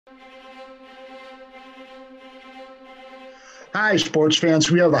Hi, sports fans.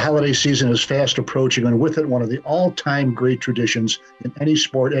 We have the holiday season is fast approaching, and with it, one of the all-time great traditions in any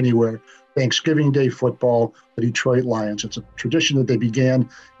sport anywhere, Thanksgiving Day football, the Detroit Lions. It's a tradition that they began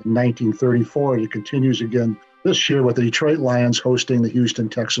in 1934, and it continues again this year with the Detroit Lions hosting the Houston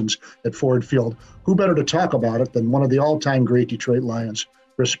Texans at Ford Field. Who better to talk about it than one of the all-time great Detroit Lions,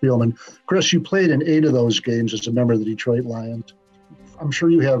 Chris Spielman. Chris, you played in 8 of those games as a member of the Detroit Lions. I'm sure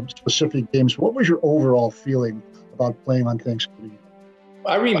you have specific games. What was your overall feeling about playing on Thanksgiving?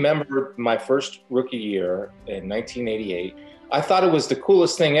 I remember my first rookie year in 1988. I thought it was the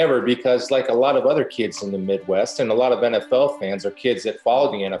coolest thing ever because, like a lot of other kids in the Midwest and a lot of NFL fans or kids that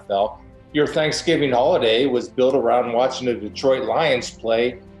follow the NFL, your Thanksgiving holiday was built around watching the Detroit Lions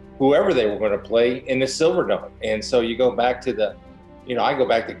play whoever they were going to play in the Silverdome. And so you go back to I go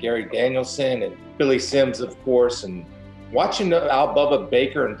back to Gary Danielson and Billy Sims, of course, and watching Al Bubba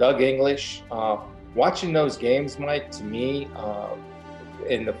Baker and Doug English. Watching those games, Mike, to me,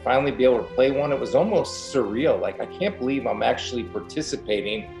 and to finally be able to play one, it was almost surreal. Like, I can't believe I'm actually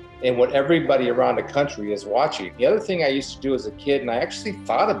participating in what everybody around the country is watching. The other thing I used to do as a kid, and I actually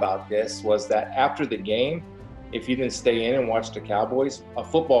thought about this, was that after the game, if you didn't stay in and watch the Cowboys, a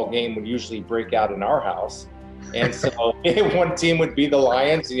football game would usually break out in our house. And so one team would be the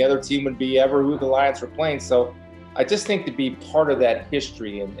Lions, the other team would be who the Lions were playing. So I just think to be part of that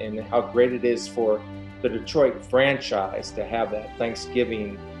history and how great it is for the Detroit franchise to have that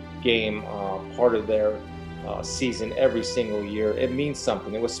Thanksgiving game part of their season every single year, it means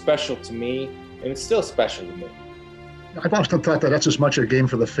something. It was special to me, and it's still special to me. I've often thought that that's as much a game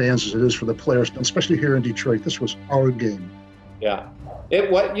for the fans as it is for the players, especially here in Detroit. This was our game. Yeah,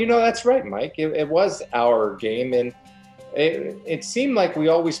 that's right, Mike. It was our game, and it seemed like we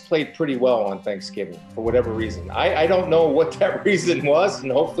always played pretty well on Thanksgiving for whatever reason. I don't know what that reason was,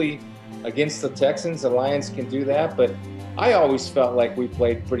 and hopefully against the Texans, the Lions can do that. But I always felt like we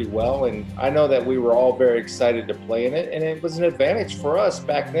played pretty well, and I know that we were all very excited to play in it, and it was an advantage for us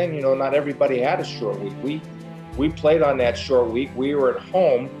back then. Not everybody had a short week. We played on that short week. We were at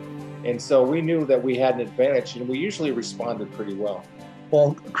home, and so we knew that we had an advantage, and we usually responded pretty well.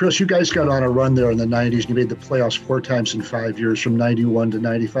 Well, Chris, you guys got on a run there in the 90s. You made the playoffs 4 times in 5 years, from 91 to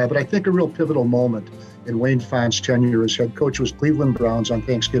 95. But I think a real pivotal moment in Wayne Font's tenure as head coach was Cleveland Browns on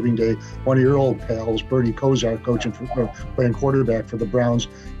Thanksgiving Day. One of your old pals, Bernie Kosar, playing quarterback for the Browns,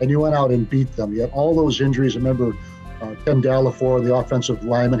 and you went out and beat them. You had all those injuries. I remember Ken Dallafor, the offensive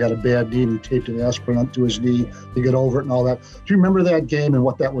lineman, had a bad knee, and he taped an aspirin onto his knee to get over it and all that. Do you remember that game and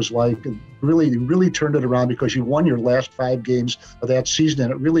what that was like? And really turned it around because you won your last 5 games of that season,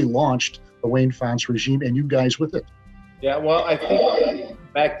 and it really launched the Wayne Font's regime and you guys with it. Yeah, well, I think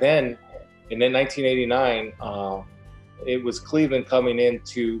back then, in 1989, it was Cleveland coming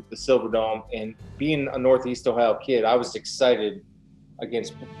into the Silverdome, and being a Northeast Ohio kid, I was excited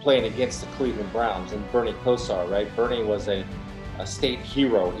playing against the Cleveland Browns and Bernie Kosar, right? Bernie was a state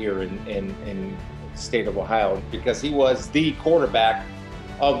hero here in the state of Ohio because he was the quarterback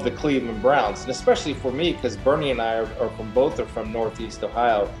of the Cleveland Browns, and especially for me because Bernie and I are from Northeast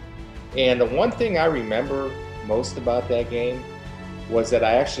Ohio. And the one thing I remember most about that game was that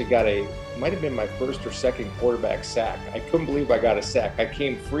I actually might have been my first or second quarterback sack. I couldn't believe I got a sack. I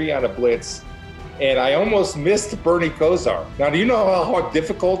came free on a blitz, and I almost missed Bernie Kosar. Now, do you know how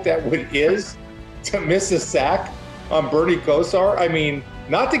difficult that is to miss a sack on Bernie Kosar? I mean,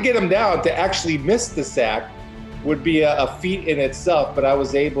 not to get him down, to actually miss the sack would be a feat in itself, but I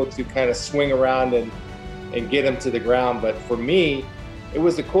was able to kind of swing around and get him to the ground. But for me, it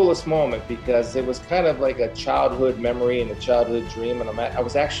was the coolest moment because it was kind of like a childhood memory and a childhood dream. And I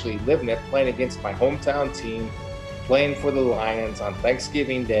was actually living it, playing against my hometown team, playing for the Lions on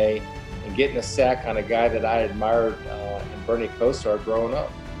Thanksgiving Day, and getting a sack on a guy that I admired in Bernie Kosar growing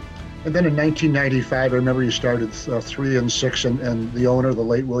up. And then in 1995, I remember you started 3-6, and the owner, the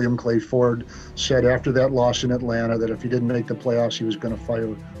late William Clay Ford, said after that loss in Atlanta that if he didn't make the playoffs, he was going to fire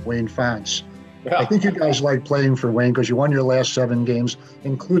Wayne Fonts. Yeah. I think you guys like playing for Wayne because you won your last 7 games,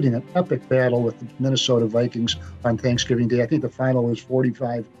 including an epic battle with the Minnesota Vikings on Thanksgiving Day. I think the final was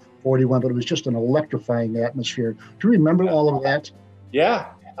 45-41, but it was just an electrifying atmosphere. Do you remember all of that?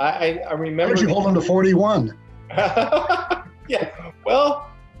 Yeah, I remember. How did you hold them to 41? Yeah, well,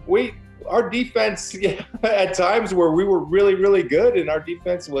 our defense at times where we were really, really good, and our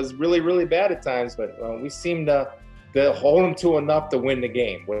defense was really, really bad at times, but we seemed to hold them to enough to win the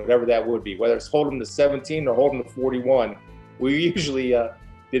game, whatever that would be, whether it's hold them to 17 or hold them to 41. We usually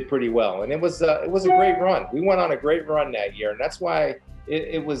did pretty well, and it was a great run. We went on a great run that year, and that's why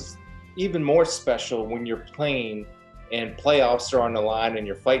it was even more special when you're playing and playoffs are on the line and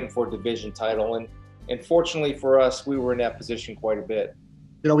you're fighting for a division title. And fortunately for us, we were in that position quite a bit.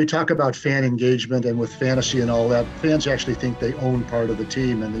 You know, we talk about fan engagement, and with fantasy and all that, fans actually think they own part of the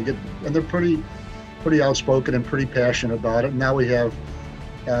team, and they're pretty outspoken and pretty passionate about it. And now we have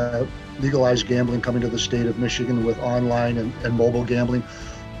legalized gambling coming to the state of Michigan with online and mobile gambling.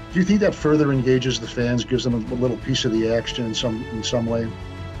 Do you think that further engages the fans, gives them a little piece of the action in some way?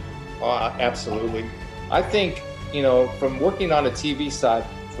 Absolutely. I think, you know, from working on the TV side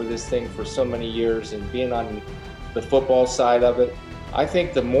for this thing for so many years and being on the football side of it, I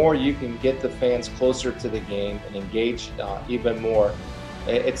think the more you can get the fans closer to the game and engage even more,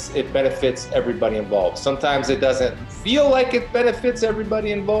 it benefits everybody involved. Sometimes it doesn't feel like it benefits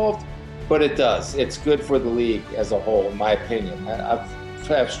everybody involved, but it does. It's good for the league as a whole, in my opinion. I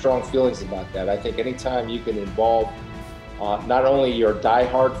have strong feelings about that. I think anytime you can involve not only your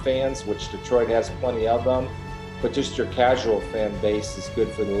diehard fans, which Detroit has plenty of them, but just your casual fan base is good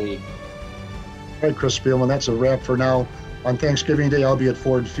for the league. All right, Chris Spielman, that's a wrap for now. On Thanksgiving Day, I'll be at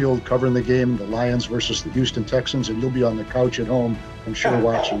Ford Field covering the game, the Lions versus the Houston Texans, and you'll be on the couch at home, I'm sure,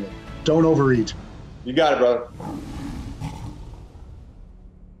 watching it. Don't overeat. You got it, brother.